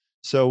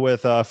So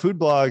with food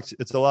blogs,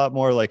 it's a lot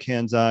more like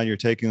hands-on. You're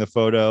taking the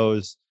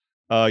photos.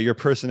 Your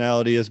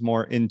personality is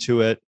more into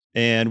it.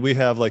 And we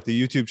have like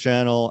the YouTube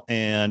channel,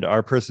 and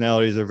our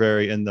personalities are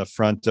very in the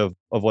front of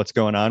what's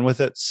going on with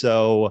it.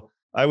 So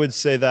I would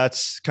say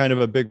that's kind of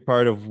a big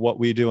part of what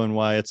we do and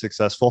why it's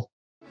successful.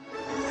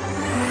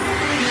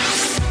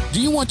 Do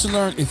you want to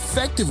learn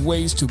effective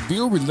ways to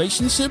build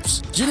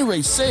relationships,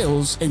 generate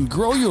sales, and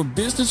grow your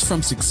business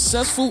from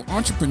successful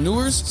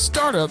entrepreneurs,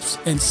 startups,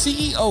 and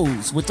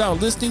CEOs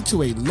without listening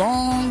to a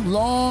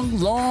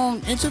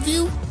long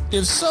interview?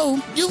 If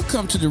so, you've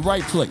come to the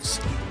right place.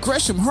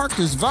 Gresham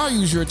Harkless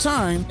values your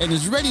time and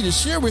is ready to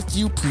share with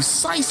you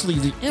precisely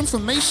the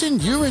information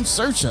you're in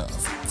search of.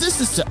 This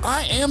is the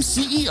I Am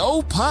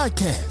CEO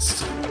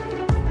podcast.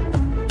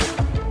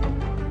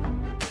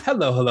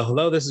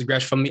 Hello. This is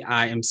Gresh from the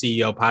I Am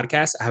CEO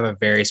podcast. I have a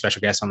very special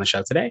guest on the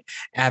show today.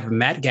 I have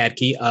Matt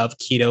Gadke of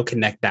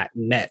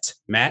KetoConnect.net.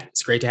 Matt,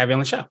 it's great to have you on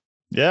the show.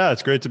 Yeah,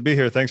 it's great to be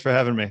here. Thanks for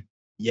having me.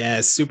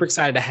 Yes, super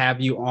excited to have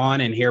you on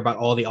and hear about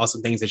all the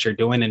awesome things that you're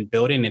doing and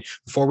building. And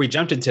before we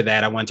jumped into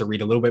that, I wanted to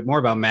read a little bit more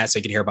about Matt so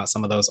you could hear about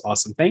some of those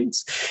awesome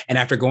things. And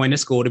after going to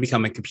school to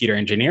become a computer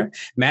engineer,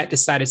 Matt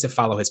decided to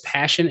follow his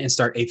passion and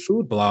start a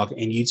food blog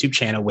and YouTube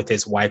channel with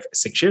his wife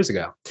 6 years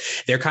ago.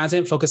 Their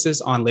content focuses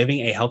on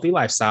living a healthy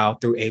lifestyle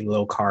through a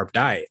low-carb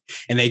diet.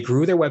 And they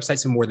grew their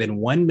website to more than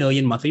 1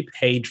 million monthly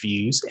page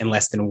views in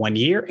less than 1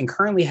 year and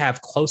currently have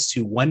close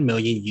to 1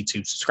 million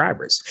YouTube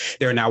subscribers.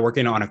 They're now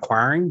working on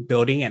acquiring,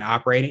 building, and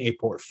operating a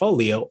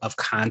portfolio of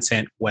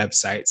content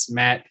websites.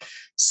 Matt,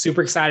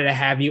 super excited to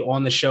have you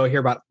on the show, hear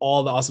about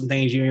all the awesome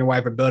things you and your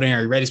wife are building.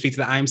 Are you ready to speak to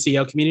the I Am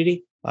CEO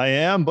community? I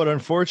am, but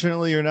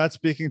unfortunately, you're not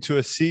speaking to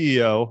a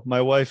CEO. My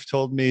wife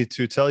told me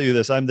to tell you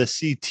this. I'm the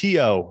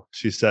CTO,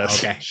 she says.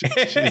 Okay. She's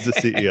the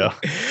CEO.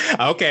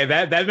 Okay,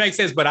 that makes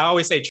sense. But I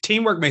always say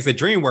teamwork makes the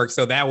dream work.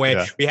 So that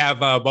way we have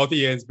both of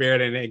you in spirit,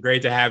 and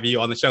great to have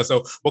you on the show.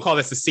 So we'll call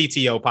this the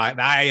CTO pod,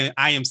 the I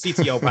Am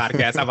CTO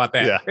podcast. How about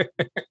that?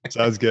 Yeah,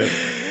 sounds good.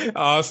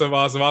 Awesome.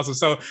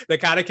 So to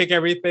kind of kick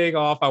everything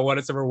off, I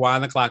wanted to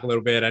rewind the clock a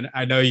little bit. And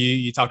I know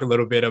you talked a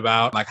little bit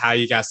about like how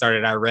you got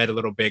started. I read a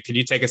little bit. Can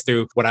you take us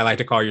through what I like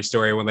to call your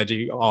story? We'll let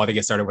you all to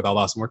get started with all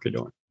the awesome work you're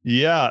doing.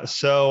 Yeah.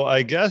 So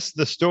I guess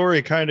the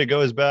story kind of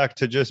goes back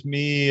to just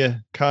me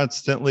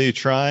constantly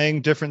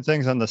trying different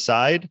things on the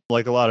side,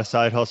 like a lot of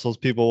side hustles,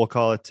 people will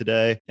call it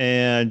today,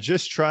 and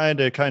just trying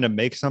to kind of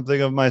make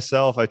something of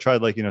myself. I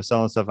tried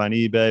selling stuff on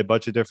eBay, a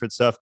bunch of different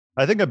stuff.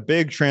 I think a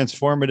big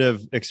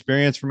transformative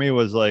experience for me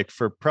was like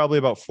for probably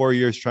about 4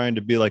 years trying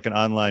to be like an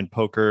online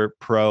poker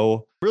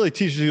pro. Really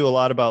teaches you a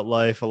lot about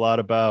life, a lot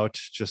about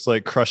just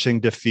like crushing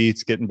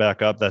defeats, getting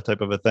back up, that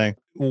type of a thing.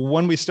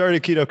 When we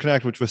started Keto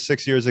Connect, which was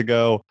 6 years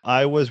ago,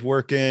 I was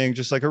working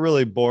just like a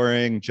really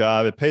boring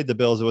job. It paid the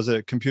bills. It was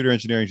a computer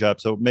engineering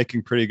job, so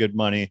making pretty good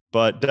money,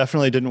 but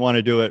definitely didn't want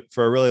to do it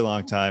for a really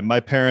long time. My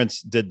parents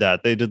did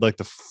that. They did like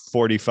the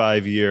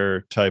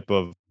 45-year type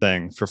of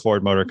thing for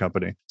Ford Motor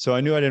Company. So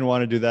I knew I didn't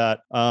want to do that.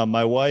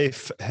 My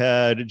wife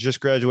had just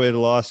graduated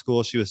law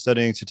school. She was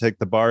studying to take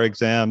the bar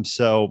exam.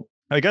 So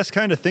I guess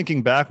kind of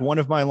thinking back, one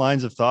of my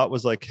lines of thought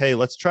was like, hey,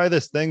 let's try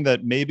this thing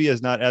that maybe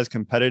is not as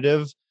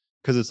competitive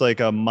because it's like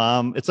a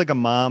mom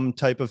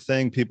type of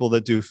thing. People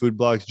that do food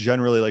blogs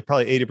generally, like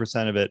probably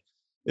 80% of it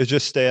is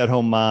just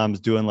stay-at-home moms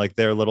doing like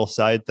their little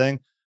side thing.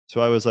 So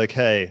I was like,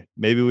 hey,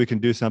 maybe we can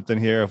do something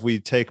here if we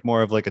take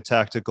more of like a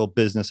tactical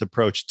business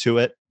approach to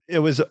it. It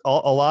was a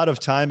lot of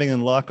timing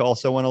and luck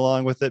also went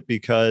along with it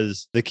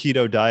because the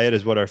keto diet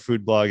is what our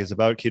food blog is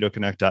about,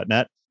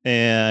 KetoConnect.net.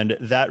 And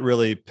that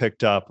really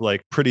picked up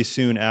like pretty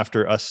soon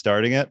after us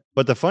starting it.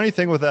 But the funny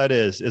thing with that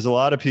is a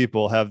lot of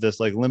people have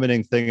this like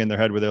limiting thing in their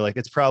head where they're like,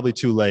 it's probably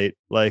too late.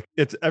 Like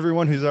it's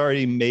everyone who's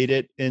already made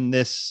it in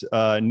this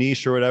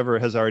niche or whatever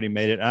has already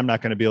made it. I'm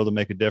not going to be able to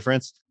make a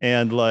difference.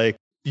 And like,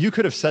 you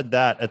could have said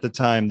that at the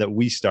time that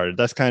we started.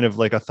 That's kind of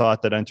like a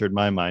thought that entered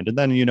my mind. And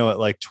then, it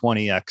like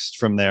 20x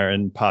from there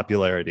in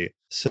popularity.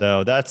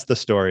 So that's the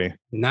story.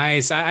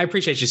 Nice. I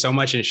appreciate you so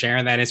much in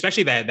sharing that, and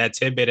especially that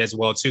tidbit as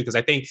well too, because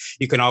I think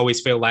you can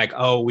always feel like,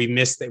 oh, we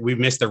missed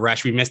the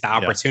rush, we missed the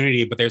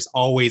opportunity, but there's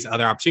always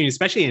other opportunities,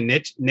 especially in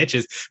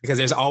niches, because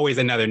there's always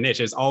another niche.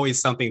 There's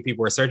always something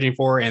people are searching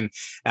for, and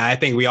I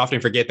think we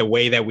often forget the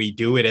way that we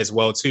do it as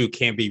well too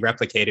can't be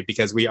replicated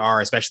because we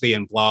are, especially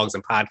in blogs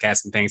and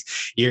podcasts and things.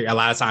 A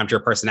lot of times your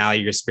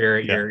personality, your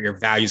spirit, your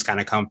values kind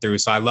of come through.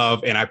 So I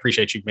love and I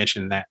appreciate you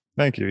mentioning that.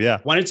 Thank you. Yeah.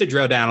 Wanted to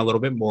drill down a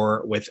little bit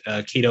more with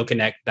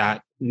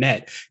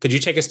KetoConnect.net. Could you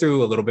take us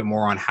through a little bit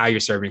more on how you're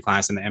serving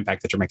clients and the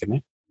impact that you're making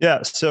there?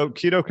 Yeah. So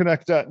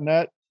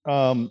KetoConnect.net,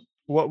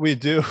 what we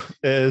do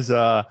is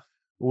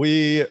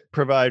we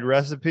provide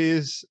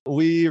recipes.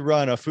 We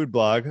run a food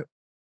blog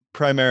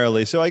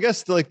primarily. So I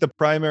guess like the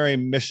primary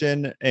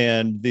mission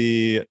and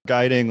the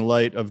guiding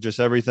light of just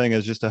everything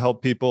is just to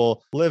help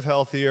people live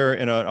healthier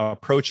in an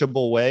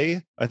approachable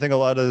way. I think a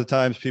lot of the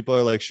times people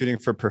are like shooting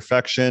for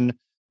perfection,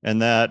 and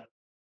that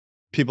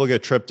people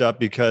get tripped up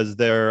because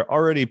they're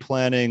already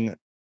planning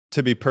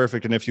to be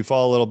perfect. And if you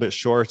fall a little bit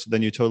short,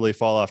 then you totally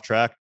fall off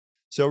track.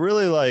 So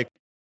really like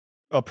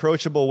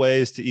approachable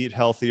ways to eat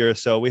healthier.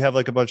 So we have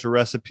like a bunch of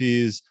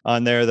recipes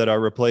on there that are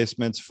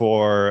replacements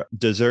for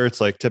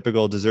desserts, like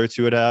typical desserts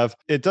you would have.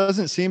 It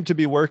doesn't seem to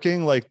be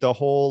working, like the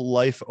whole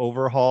life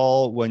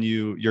overhaul when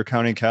you're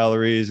counting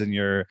calories and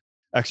you're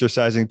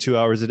exercising 2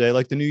 hours a day,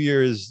 like the New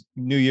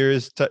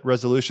Year's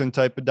resolution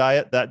type of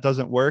diet. That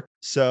doesn't work.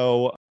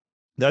 So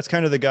that's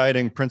kind of the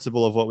guiding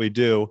principle of what we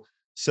do.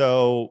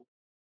 So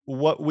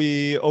what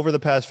we over the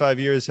past 5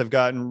 years have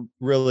gotten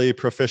really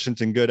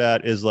proficient and good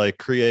at is like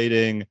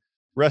creating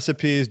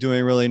recipes,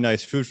 doing really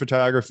nice food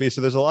photography.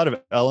 So there's a lot of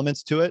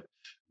elements to it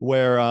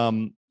where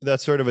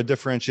that's sort of a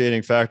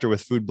differentiating factor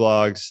with food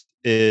blogs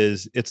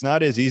is it's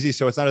not as easy.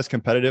 So it's not as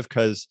competitive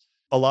because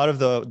a lot of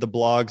the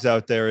blogs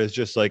out there is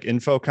just like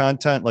info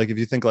content. Like if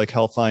you think like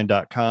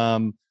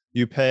healthline.com,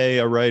 you pay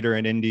a writer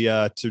in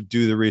India to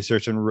do the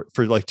research and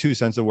for like 2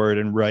 cents a word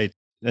and write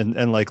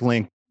and like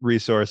link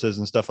resources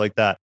and stuff like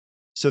that.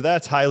 So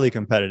that's highly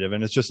competitive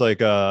and it's just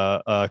like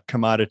a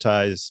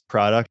commoditized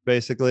product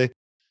basically.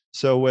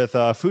 So with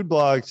food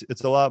blogs,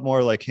 it's a lot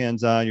more like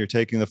hands-on. You're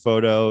taking the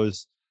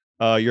photos,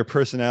 your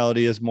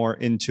personality is more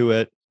into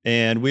it.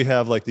 And we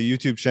have like the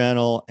YouTube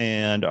channel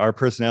and our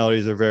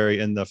personalities are very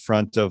in the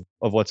front of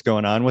what's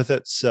going on with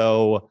it.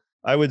 So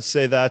I would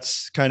say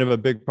that's kind of a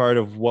big part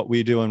of what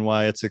we do and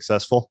why it's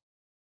successful.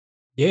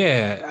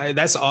 Yeah,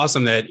 that's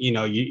awesome that,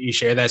 you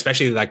share that,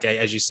 especially like,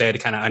 as you said,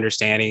 kind of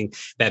understanding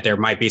that there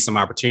might be some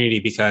opportunity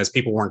because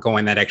people weren't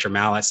going that extra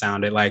mile. It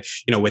sounded like,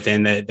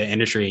 within the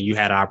industry and you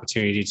had an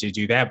opportunity to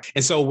do that.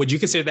 And so would you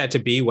consider that to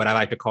be what I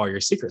like to call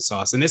your secret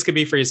sauce? And this could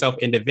be for yourself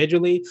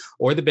individually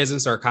or the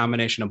business or a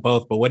combination of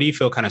both. But what do you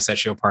feel kind of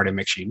sets you apart and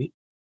makes you unique?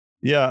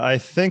 Yeah, I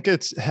think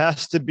it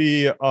has to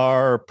be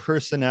our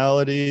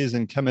personalities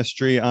and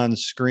chemistry on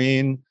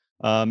screen.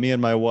 Me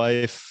and my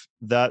wife,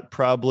 that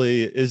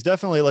probably is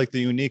definitely like the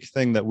unique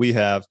thing that we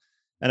have.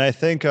 And I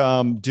think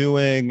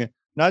doing,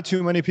 not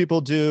too many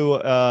people do,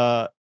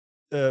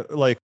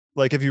 like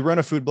if you run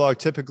a food blog,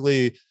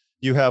 typically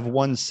you have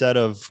one set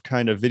of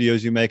kind of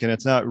videos you make, and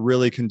it's not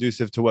really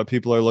conducive to what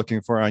people are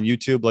looking for on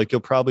YouTube. Like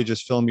you'll probably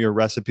just film your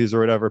recipes or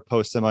whatever,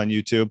 post them on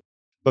YouTube.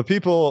 But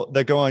people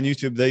that go on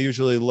YouTube, they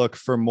usually look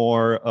for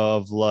more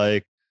of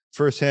like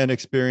firsthand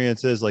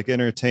experiences, like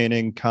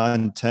entertaining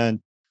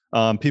content,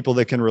 people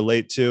that can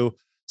relate to.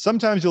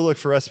 Sometimes you'll look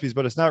for recipes,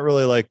 but it's not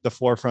really like the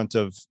forefront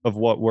of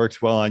what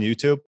works well on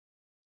YouTube.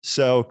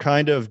 So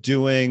kind of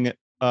doing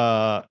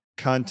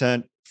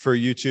content for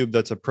YouTube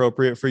that's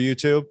appropriate for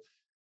YouTube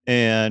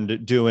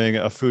and doing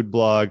a food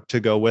blog to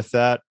go with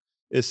that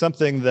is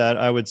something that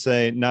I would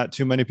say not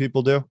too many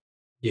people do.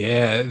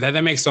 Yeah,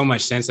 that makes so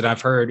much sense that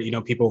I've heard,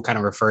 people kind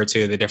of refer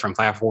to the different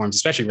platforms,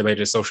 especially related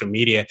to social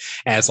media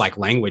as like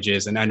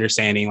languages and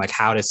understanding like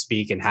how to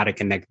speak and how to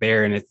connect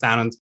there. And it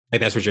sounds like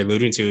that's what you're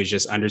alluding to is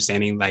just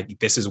understanding like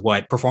this is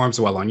what performs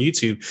well on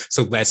YouTube.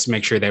 So let's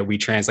make sure that we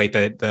translate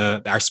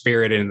our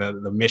spirit and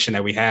the mission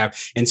that we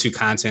have into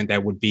content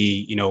that would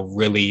be,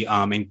 really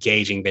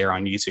engaging there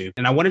on YouTube.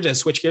 And I wanted to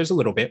switch gears a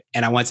little bit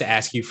and I want to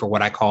ask you for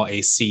what I call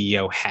a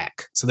CEO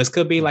hack. So this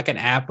could be like an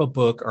app, a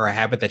book, or a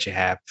habit that you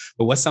have,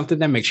 but what's something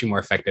that makes you more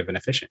effective and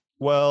efficient?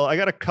 Well, I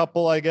got a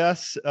couple, I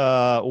guess.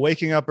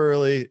 Waking up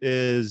early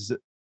is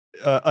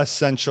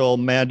essential,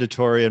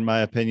 mandatory, in my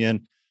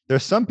opinion.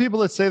 There's some people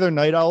that say they're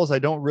night owls. I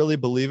don't really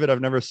believe it. I've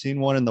never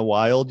seen one in the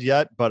wild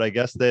yet, but I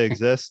guess they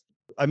exist.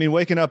 I mean,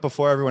 waking up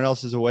before everyone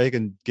else is awake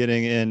and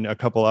getting in a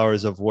couple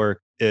hours of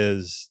work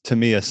is, to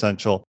me,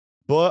 essential.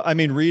 But I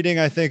mean, reading,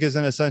 I think, is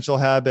an essential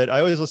habit. I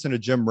always listen to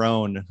Jim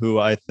Rohn, who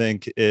I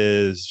think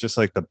is just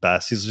like the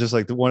best. He's just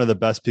like one of the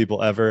best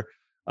people ever.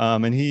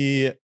 And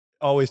he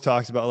always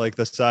talks about like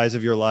the size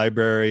of your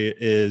library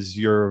is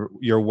your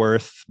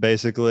worth,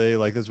 basically.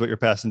 Like this is what you're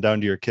passing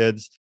down to your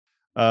kids.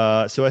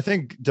 So I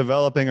think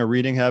developing a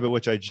reading habit,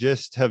 which I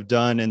just have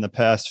done in the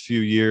past few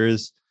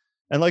years,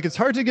 and like it's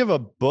hard to give a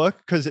book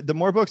because the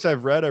more books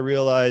I've read, I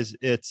realize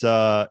it's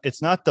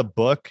not the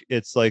book,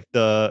 it's like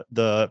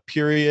the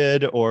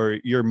period or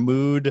your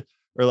mood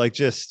or like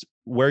just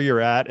where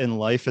you're at in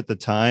life at the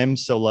time.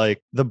 So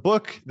like the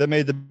book that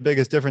made the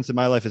biggest difference in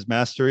my life is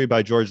Mastery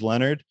by George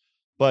Leonard.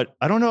 But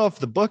I don't know if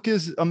the book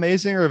is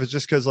amazing or if it's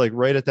just because like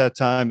right at that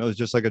time, it was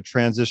just like a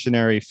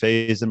transitionary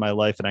phase in my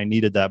life and I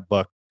needed that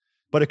book.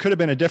 But it could have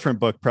been a different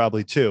book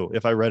probably too,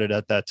 if I read it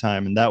at that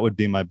time, and that would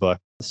be my book.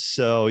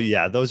 So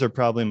yeah, those are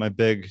probably my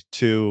big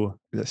two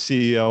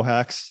CEO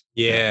hacks.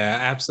 Yeah,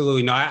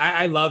 absolutely. No,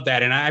 I love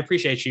that. And I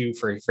appreciate you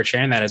for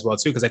sharing that as well,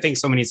 too, because I think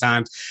so many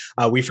times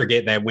we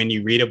forget that when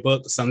you read a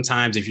book,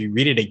 sometimes if you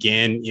read it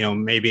again,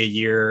 maybe a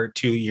year,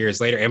 2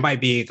 years later, it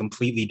might be a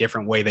completely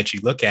different way that you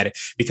look at it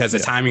because the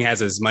timing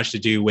has as much to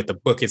do with the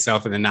book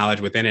itself and the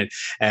knowledge within it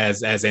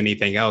as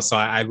anything else. So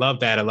I love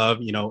that. I love,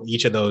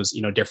 each of those,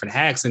 different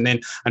hacks. And then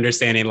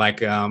understanding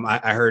like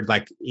I heard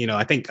like,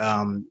 I think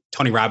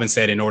Tony Robbins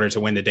said in order to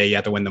win the day, you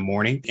have to win the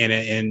morning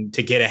and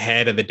to get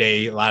ahead of the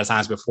day. A lot of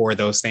times before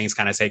those things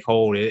kind of take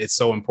hold, it's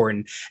so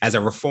important. As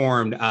a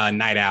reformed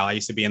night owl, I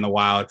used to be in the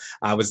wild.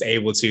 I was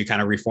able to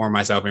kind of reform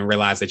myself and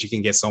realize that you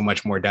can get so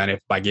much more done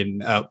by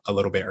getting up a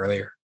little bit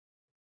earlier.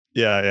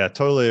 Yeah,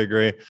 totally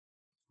agree.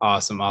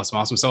 Awesome, awesome,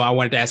 awesome. So I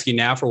wanted to ask you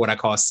now for what I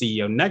call a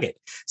CEO nugget.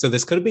 So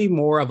this could be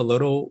more of a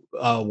little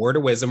word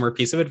of wisdom or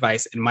piece of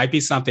advice. It might be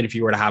something if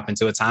you were to hop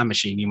into a time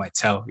machine, you might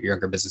tell your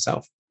younger business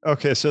self.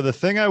 Okay, so the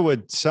thing I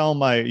would tell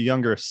my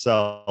younger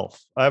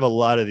self, I have a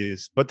lot of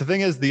these, but the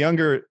thing is,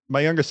 my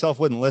younger self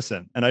wouldn't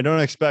listen, and I don't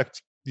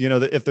expect,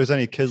 that if there's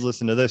any kids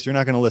listen to this, you're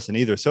not going to listen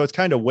either. So it's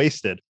kind of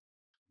wasted.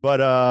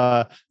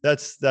 But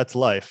that's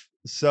life.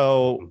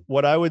 So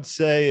what I would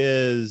say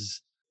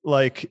is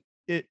like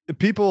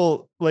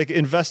people like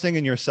investing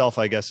in yourself,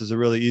 I guess, is a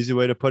really easy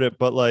way to put it.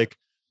 But like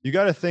you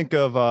got to think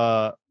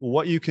of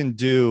what you can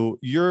do.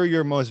 You're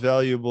your most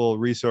valuable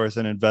resource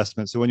and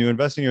investment. So when you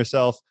invest in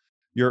yourself,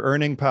 your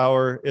earning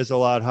power is a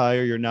lot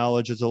higher. Your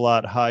knowledge is a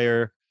lot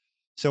higher.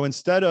 So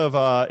instead of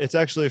it's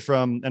actually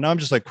and I'm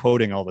just like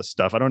quoting all this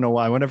stuff. I don't know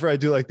why. Whenever I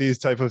do like these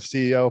type of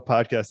CEO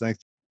podcast things,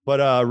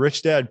 but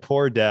Rich Dad,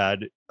 Poor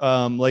Dad,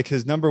 like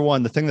his number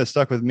one, the thing that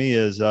stuck with me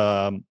is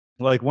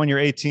like when you're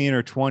 18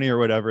 or 20 or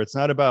whatever, it's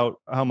not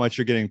about how much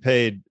you're getting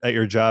paid at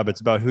your job.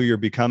 It's about who you're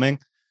becoming.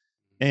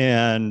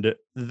 And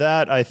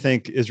that I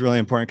think is really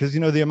important because,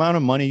 the amount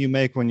of money you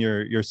make when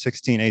you're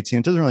 16, 18,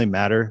 it doesn't really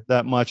matter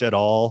that much at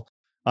all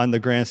on the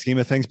grand scheme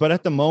of things. But in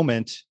the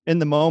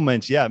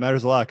moment, yeah, it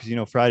matters a lot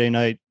because, Friday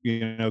night,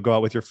 go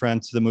out with your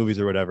friends to the movies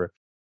or whatever.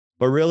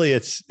 But really,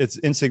 it's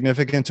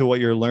insignificant to what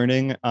you're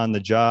learning on the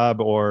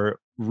job or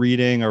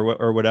reading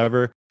or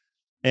whatever.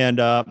 And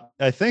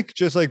I think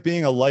just like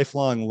being a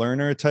lifelong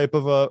learner type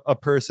of a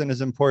person is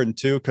important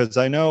too, because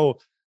I know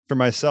for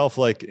myself,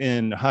 like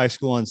in high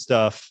school and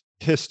stuff,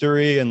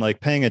 history and like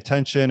paying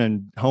attention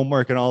and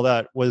homework and all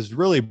that was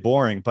really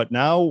boring. But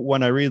now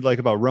when I read like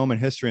about Roman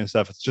history and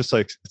stuff, it's just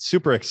like it's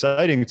super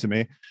exciting to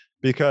me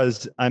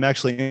because I'm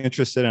actually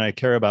interested and I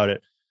care about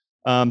it.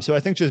 So I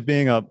think just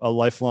being a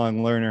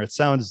lifelong learner, it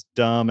sounds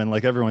dumb and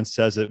like everyone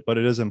says it, but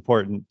it is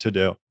important to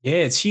do. Yeah,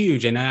 it's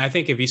huge. And I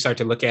think if you start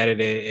to look at it,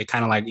 it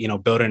kind of like,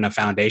 building a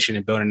foundation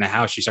and building a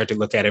house, you start to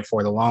look at it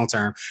for the long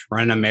term,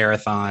 running a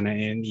marathon,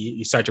 and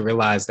you start to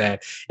realize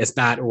that it's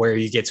not where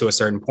you get to a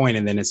certain point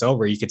and then it's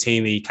over. You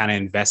continually kind of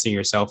invest in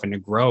yourself and to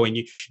grow. And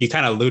you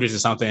kind of alluded to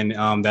something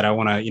that I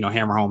want to,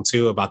 hammer home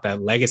too about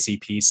that legacy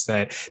piece,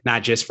 that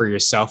not just for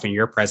yourself in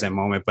your present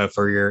moment, but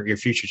for your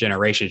future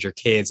generations, your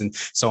kids, and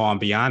so on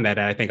beyond that.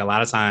 And I think a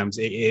lot of times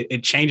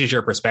it changes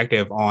your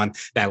perspective on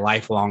that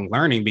lifelong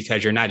learning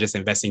because you're not just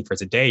investing for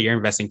today. You're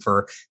investing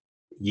for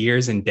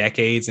years and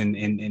decades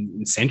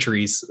and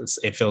centuries,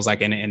 it feels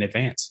like, in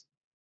advance.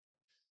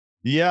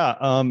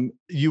 Yeah.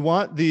 You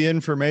want the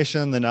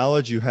information, the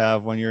knowledge you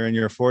have when you're in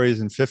your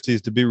 40s and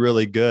 50s to be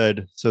really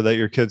good so that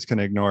your kids can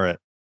ignore it.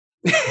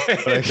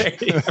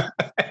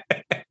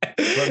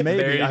 But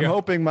maybe I'm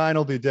hoping mine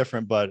will be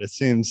different, but it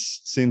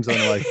seems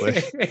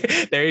unlikely.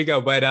 There you go.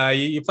 But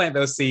you plant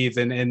those seeds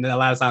and a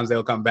lot of times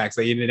they'll come back.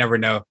 So you never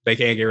know. They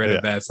can't get rid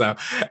of that. So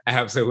I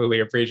absolutely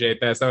appreciate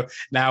that. So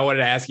now I wanted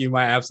to ask you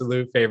my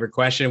absolute favorite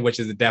question, which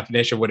is the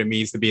definition of what it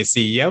means to be a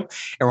CEO.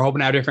 And we're hoping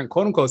to have different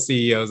quote unquote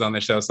CEOs on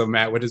the show. So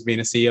Matt, what does being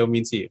a CEO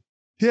mean to you?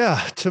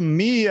 Yeah, to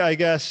me, I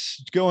guess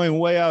going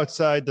way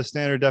outside the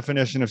standard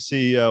definition of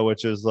CEO,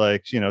 which is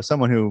like,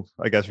 someone who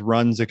I guess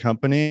runs a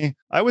company,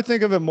 I would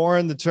think of it more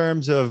in the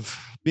terms of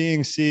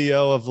being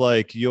CEO of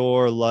like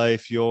your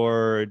life,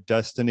 your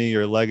destiny,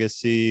 your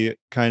legacy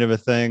kind of a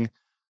thing.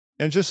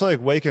 And just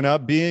like waking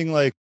up, being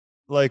like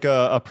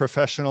a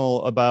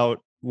professional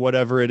about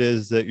whatever it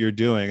is that you're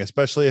doing,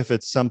 especially if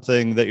it's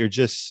something that you're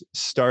just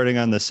starting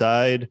on the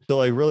side. So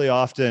like really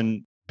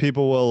often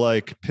people will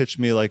like pitch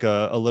me like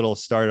a little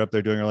startup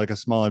they're doing or like a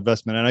small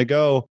investment. And I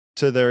go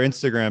to their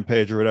Instagram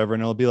page or whatever,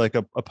 and it'll be like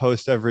a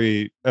post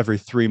every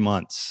 3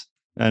 months.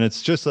 And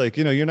it's just like,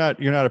 you're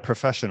not a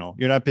professional.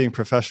 You're not being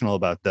professional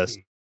about this.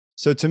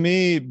 So to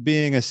me,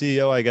 being a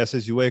CEO, I guess,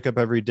 is you wake up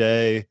every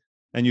day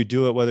and you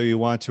do it whether you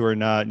want to or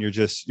not. And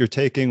you're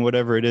taking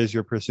whatever it is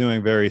you're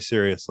pursuing very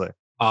seriously.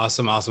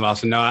 Awesome.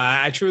 No,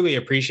 I truly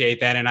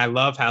appreciate that. And I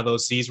love how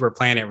those seeds were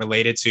planted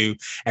related to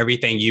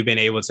everything you've been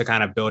able to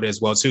kind of build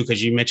as well, too,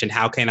 because you mentioned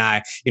how can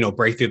I,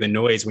 break through the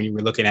noise when you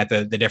were looking at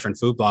the different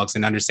food blogs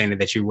and understanding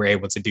that you were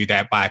able to do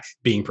that by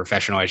being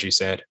professional, as you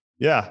said.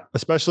 Yeah,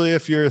 especially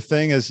if your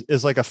thing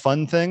is like a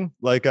fun thing,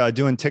 like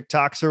doing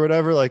TikToks or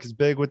whatever, like is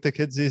big with the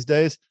kids these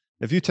days.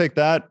 If you take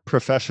that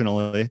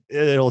professionally,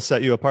 it'll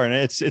set you apart. And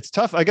it's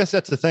tough. I guess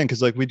that's the thing,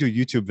 because like we do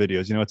YouTube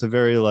videos, it's a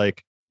very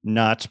like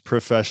not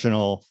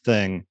professional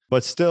thing,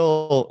 but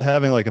still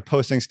having like a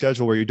posting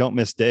schedule where you don't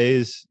miss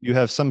days, you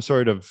have some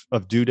sort of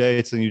due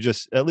dates, and you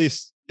just, at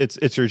least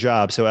it's your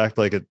job. So act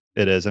like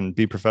it is and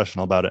be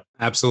professional about it.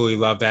 Absolutely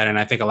love that. And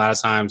I think a lot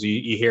of times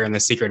you hear in the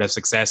secret of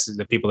success is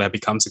the people that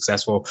become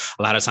successful.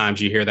 A lot of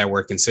times you hear that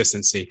word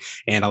consistency,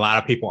 and a lot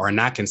of people are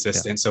not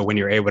consistent. Yeah. So when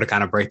you're able to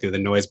kind of break through the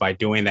noise by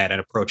doing that and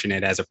approaching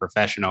it as a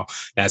professional,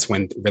 that's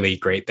when really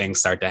great things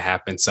start to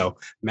happen. So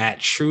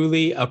Matt,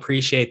 truly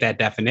appreciate that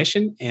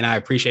definition. And I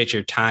appreciate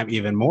your time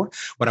even more.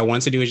 What I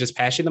want to do is just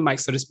pass you the mic,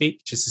 so to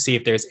speak, just to see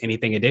if there's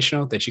anything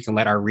additional that you can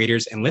let our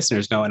readers and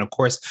listeners know. And of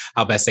course,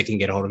 how best they can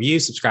get a hold of you,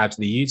 subscribe to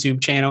the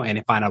YouTube channel,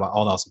 and find out about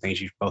all the awesome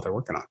things you both are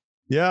working on.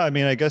 Yeah, I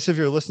mean, I guess if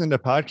you're listening to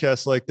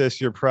podcasts like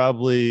this, you're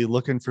probably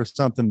looking for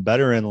something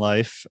better in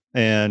life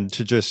and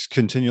to just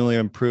continually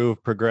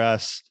improve,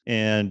 progress,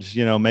 and,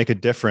 you know, make a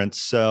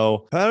difference.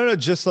 So I don't know,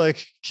 just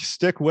like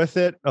stick with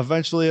it.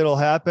 Eventually it'll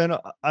happen.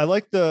 I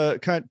like to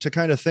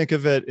kind of think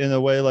of it in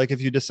a way like if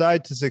you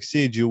decide to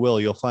succeed,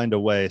 you'll find a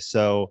way.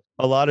 So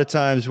a lot of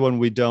times when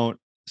we don't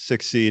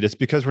succeed, it's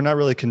because we're not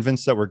really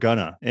convinced that we're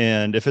gonna.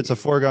 And if it's a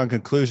foregone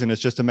conclusion,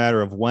 it's just a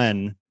matter of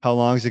when. How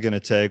long is it going to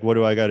take? What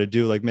do I got to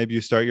do? Like maybe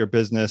you start your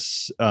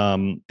business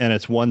and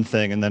it's one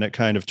thing and then it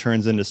kind of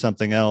turns into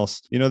something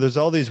else. You know, there's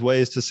all these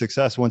ways to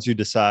success once you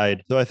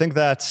decide. So I think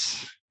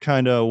that's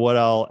kind of what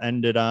I'll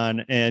end it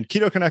on. And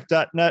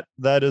KetoConnect.net,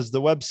 that is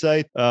the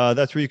website.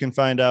 That's where you can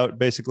find out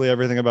basically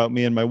everything about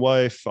me and my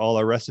wife, all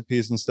our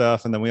recipes and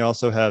stuff. And then we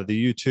also have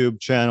the YouTube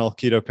channel,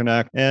 Keto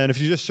Connect. And if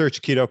you just search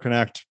Keto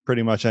Connect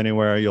pretty much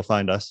anywhere, you'll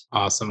find us.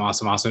 Awesome.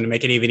 To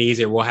make it even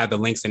easier, we'll have the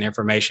links and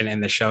information in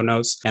the show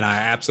notes. And I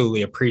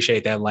absolutely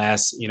appreciate that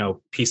last,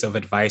 piece of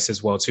advice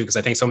as well, too, because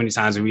I think so many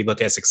times we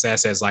look at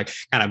success as like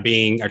kind of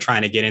being or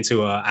trying to get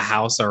into a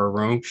house or a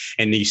room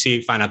and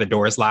find out the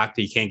door is locked.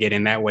 You can't get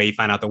in that way. You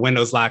find out the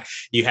window's locked.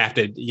 You have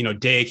to,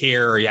 dig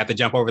here or you have to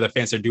jump over the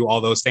fence or do all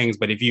those things.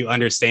 But if you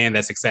understand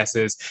that success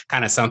is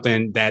kind of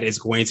something that is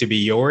going to be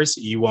yours,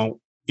 you'll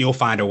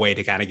find a way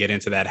to kind of get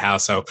into that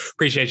house. So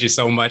appreciate you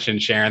so much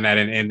and sharing that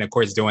and of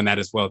course doing that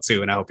as well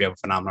too. And I hope you have a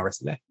phenomenal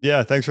rest of the day.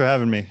 Yeah. Thanks for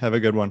having me. Have a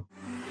good one.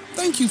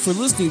 Thank you for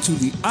listening to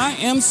the I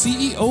Am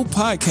CEO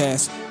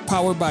podcast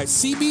powered by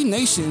CB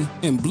Nation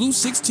and Blue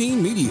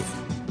 16 Media.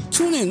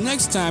 Tune in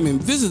next time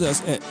and visit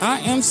us at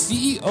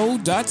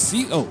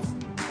imceo.co.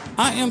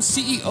 I Am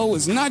CEO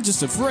is not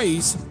just a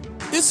phrase,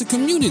 it's a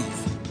community.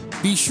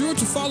 Be sure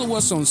to follow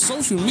us on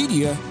social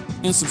media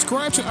and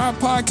subscribe to our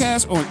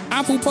podcast on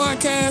Apple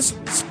Podcasts,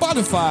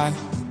 Spotify,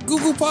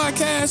 Google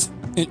Podcasts,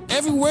 and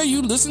everywhere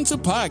you listen to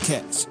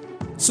podcasts.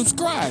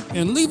 Subscribe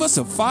and leave us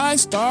a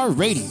 5-star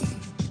rating.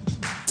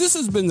 This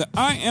has been the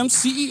I Am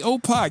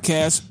CEO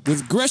podcast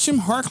with Gresham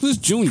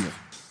Harkless Jr.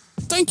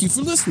 Thank you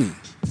for listening.